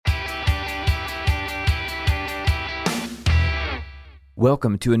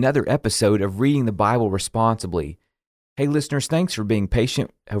Welcome to another episode of Reading the Bible Responsibly. Hey listeners, thanks for being patient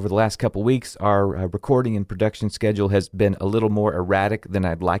over the last couple weeks. Our recording and production schedule has been a little more erratic than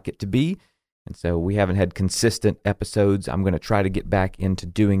I'd like it to be, and so we haven't had consistent episodes. I'm going to try to get back into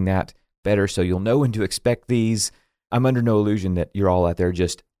doing that better so you'll know when to expect these. I'm under no illusion that you're all out there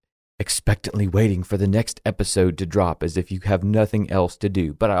just expectantly waiting for the next episode to drop as if you have nothing else to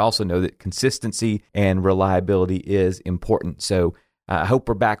do. But I also know that consistency and reliability is important, so I hope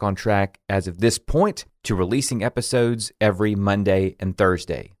we're back on track as of this point to releasing episodes every Monday and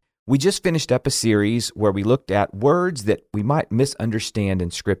Thursday. We just finished up a series where we looked at words that we might misunderstand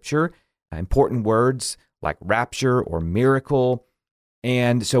in Scripture, important words like rapture or miracle.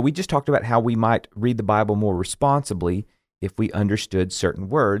 And so we just talked about how we might read the Bible more responsibly if we understood certain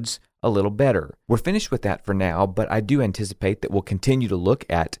words a little better. We're finished with that for now, but I do anticipate that we'll continue to look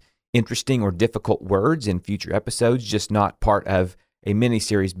at interesting or difficult words in future episodes, just not part of a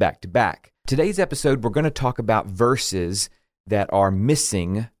mini-series back-to-back. Today's episode, we're going to talk about verses that are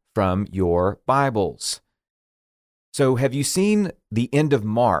missing from your Bibles. So have you seen the end of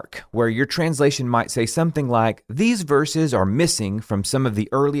Mark, where your translation might say something like, "These verses are missing from some of the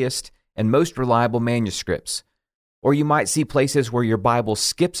earliest and most reliable manuscripts"? Or you might see places where your Bible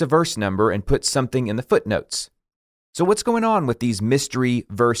skips a verse number and puts something in the footnotes. So what's going on with these mystery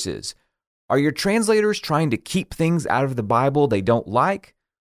verses? Are your translators trying to keep things out of the Bible they don't like,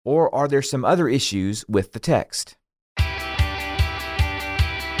 or are there some other issues with the text?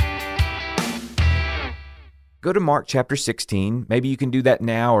 Go to Mark chapter 16. Maybe you can do that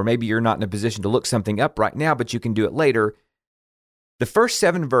now, or maybe you're not in a position to look something up right now, but you can do it later. The first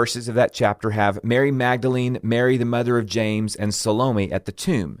 7 verses of that chapter have Mary Magdalene, Mary the mother of James, and Salome at the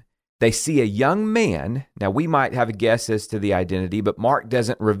tomb. They see a young man. Now, we might have a guess as to the identity, but Mark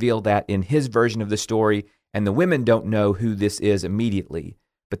doesn't reveal that in his version of the story, and the women don't know who this is immediately.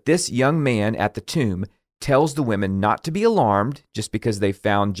 But this young man at the tomb tells the women not to be alarmed just because they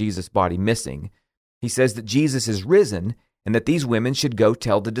found Jesus' body missing. He says that Jesus is risen and that these women should go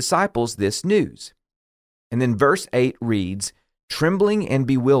tell the disciples this news. And then verse 8 reads, "Trembling and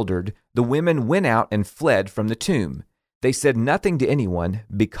bewildered, the women went out and fled from the tomb. They said nothing to anyone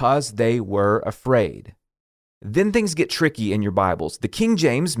because they were afraid." Then things get tricky in your Bibles. The King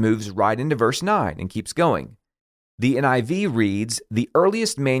James moves right into verse 9 and keeps going. The NIV reads, "The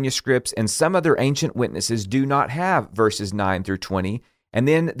earliest manuscripts and some other ancient witnesses do not have verses 9 through 20, and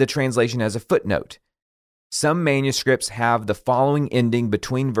then the translation has a footnote. Some manuscripts have the following ending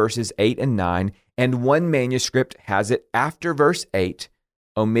between verses 8 and 9, and one manuscript has it after verse 8,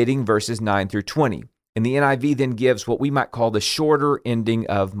 omitting verses 9 through 20. And the NIV then gives what we might call the shorter ending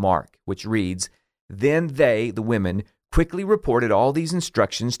of Mark, which reads, "Then they, the women, quickly reported all these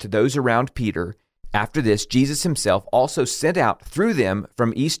instructions to those around Peter. After this, Jesus himself also sent out through them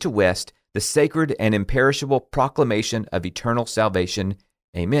from east to west the sacred and imperishable proclamation of eternal salvation.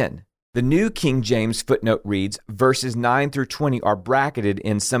 Amen." The New King James footnote reads, verses 9 through 20 are bracketed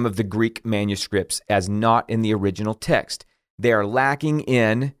in some of the Greek manuscripts as not in the original text. They are lacking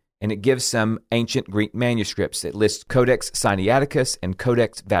in, and it gives some ancient Greek manuscripts. It lists Codex Sinaiticus and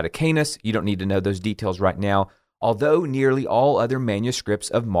Codex Vaticanus. You don't need to know those details right now, although nearly all other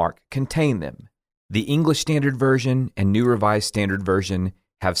manuscripts of Mark contain them. The English Standard Version and New Revised Standard Version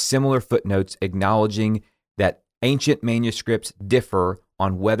have similar footnotes acknowledging that ancient manuscripts differ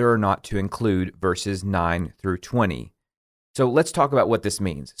on whether or not to include verses 9 through 20. So let's talk about what this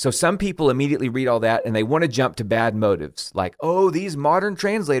means. So some people immediately read all that and they want to jump to bad motives, like, oh, these modern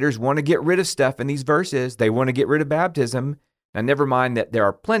translators want to get rid of stuff in these verses. They want to get rid of baptism. Now, never mind that there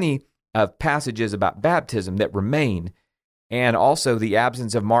are plenty of passages about baptism that remain. And also the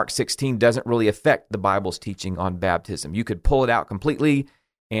absence of Mark 16 doesn't really affect the Bible's teaching on baptism. You could pull it out completely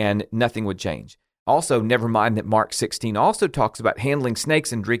and nothing would change. Also, never mind that Mark 16 also talks about handling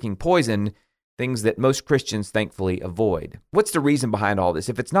snakes and drinking poison, things that most Christians thankfully avoid. What's the reason behind all this?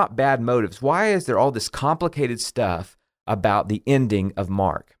 If it's not bad motives, why is there all this complicated stuff about the ending of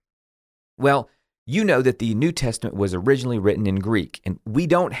Mark? Well, you know that the New Testament was originally written in Greek, and we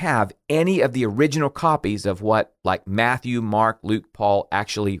don't have any of the original copies of what, like Matthew, Mark, Luke, Paul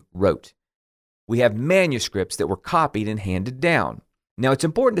actually wrote. We have manuscripts that were copied and handed down. Now, it's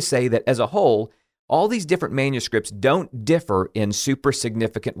important to say that as a whole, all these different manuscripts don't differ in super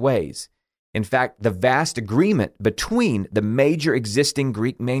significant ways. In fact, the vast agreement between the major existing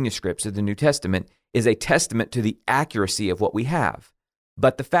Greek manuscripts of the New Testament is a testament to the accuracy of what we have.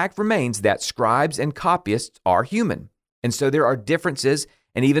 But the fact remains that scribes and copyists are human, and so there are differences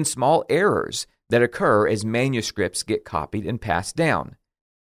and even small errors that occur as manuscripts get copied and passed down.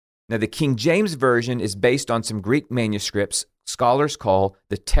 Now, the King James Version is based on some Greek manuscripts scholars call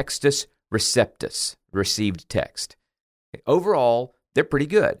the Textus Receptus, received text. Overall, they're pretty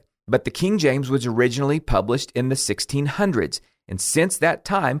good, but the King James was originally published in the 1600s, and since that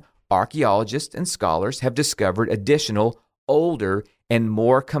time, archaeologists and scholars have discovered additional, older, and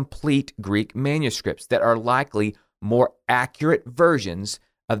more complete Greek manuscripts that are likely more accurate versions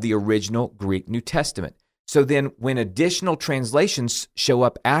of the original Greek New Testament. So then when additional translations show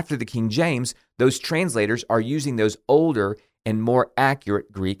up after the King James, those translators are using those older and more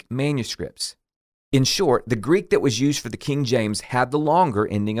accurate Greek manuscripts. In short, the Greek that was used for the King James had the longer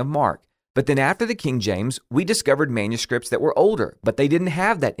ending of Mark. But then after the King James, we discovered manuscripts that were older, but they didn't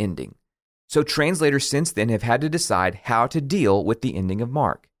have that ending. So translators since then have had to decide how to deal with the ending of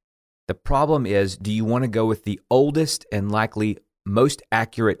Mark. The problem is, do you want to go with the oldest and likely most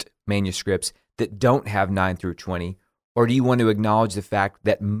accurate manuscripts that don't have 9 through 20, or do you want to acknowledge the fact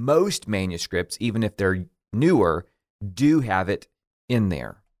that most manuscripts, even if they're newer, do have it in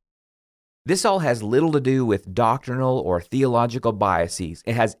there? This all has little to do with doctrinal or theological biases.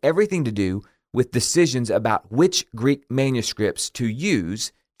 It has everything to do with decisions about which Greek manuscripts to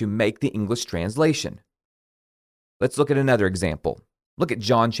use to make the English translation. Let's look at another example. Look at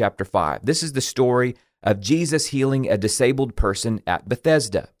John chapter 5. This is the story of Jesus healing a disabled person at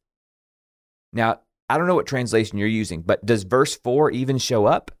Bethesda. Now, I don't know what translation you're using, but does verse 4 even show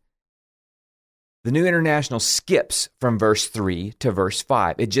up? The New International skips from verse 3 to verse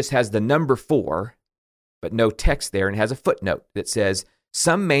 5. It just has the number 4, but no text there, and has a footnote that says,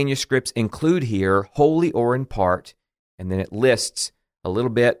 some manuscripts include here, wholly or in part, and then it lists a little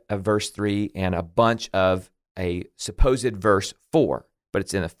bit of verse 3 and a bunch of a supposed verse 4, but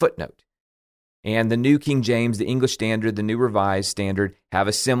it's in a footnote. And the New King James, the English Standard, the New Revised Standard have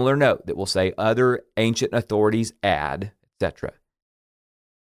a similar note that will say other ancient authorities add, etc.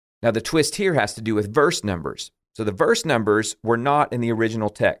 Now, the twist here has to do with verse numbers. So the verse numbers were not in the original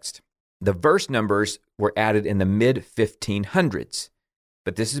text. The verse numbers were added in the mid-1500s.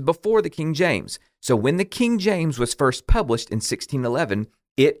 But this is before the King James. So when the King James was first published in 1611,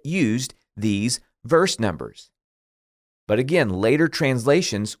 it used these verse numbers. But again, later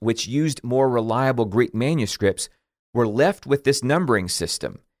translations, which used more reliable Greek manuscripts, were left with this numbering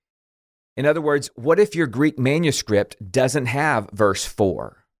system. In other words, what if your Greek manuscript doesn't have verse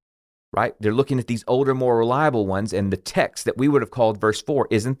 4? Right? They're looking at these older, more reliable ones, and the text that we would have called verse 4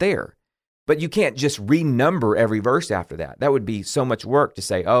 isn't there. But you can't just renumber every verse after that. That would be so much work to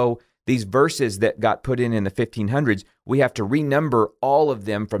say, oh, these verses that got put in the 1500s, we have to renumber all of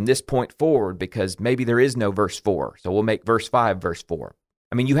them from this point forward because maybe there is no verse 4. So we'll make verse 5 verse 4.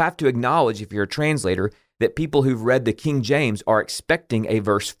 I mean, you have to acknowledge, if you're a translator, that people who've read the King James are expecting a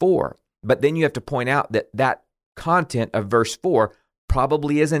verse 4. But then you have to point out that that content of verse 4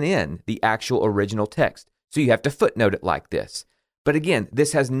 probably isn't in the actual original text. So you have to footnote it like this. But again,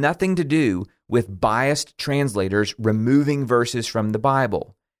 this has nothing to do with biased translators removing verses from the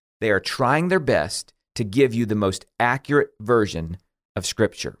Bible. They are trying their best to give you the most accurate version of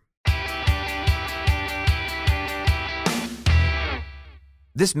Scripture.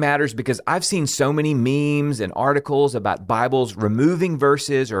 This matters because I've seen so many memes and articles about Bibles removing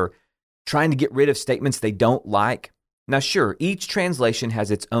verses or trying to get rid of statements they don't like. Now, sure, each translation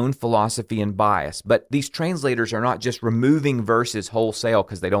has its own philosophy and bias, but these translators are not just removing verses wholesale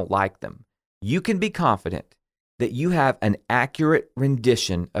because they don't like them. You can be confident that you have an accurate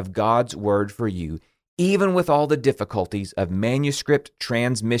rendition of God's Word for you, even with all the difficulties of manuscript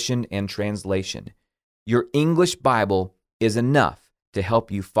transmission and translation. Your English Bible is enough to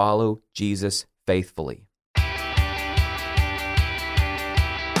help you follow Jesus faithfully.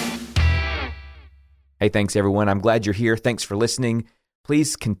 Hey, thanks everyone. I'm glad you're here. Thanks for listening.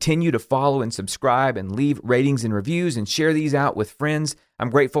 Please continue to follow and subscribe and leave ratings and reviews and share these out with friends.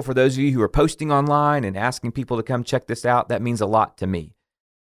 I'm grateful for those of you who are posting online and asking people to come check this out. That means a lot to me.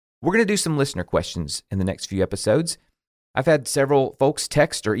 We're going to do some listener questions in the next few episodes. I've had several folks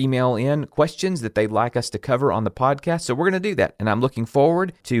text or email in questions that they'd like us to cover on the podcast, so we're going to do that. And I'm looking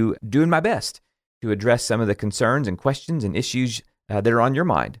forward to doing my best to address some of the concerns and questions and issues that are on your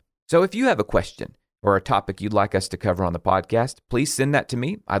mind. So if you have a question or a topic you'd like us to cover on the podcast, please send that to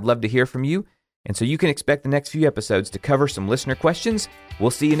me. I'd love to hear from you. And so you can expect the next few episodes to cover some listener questions. We'll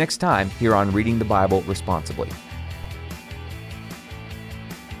see you next time here on Reading the Bible Responsibly.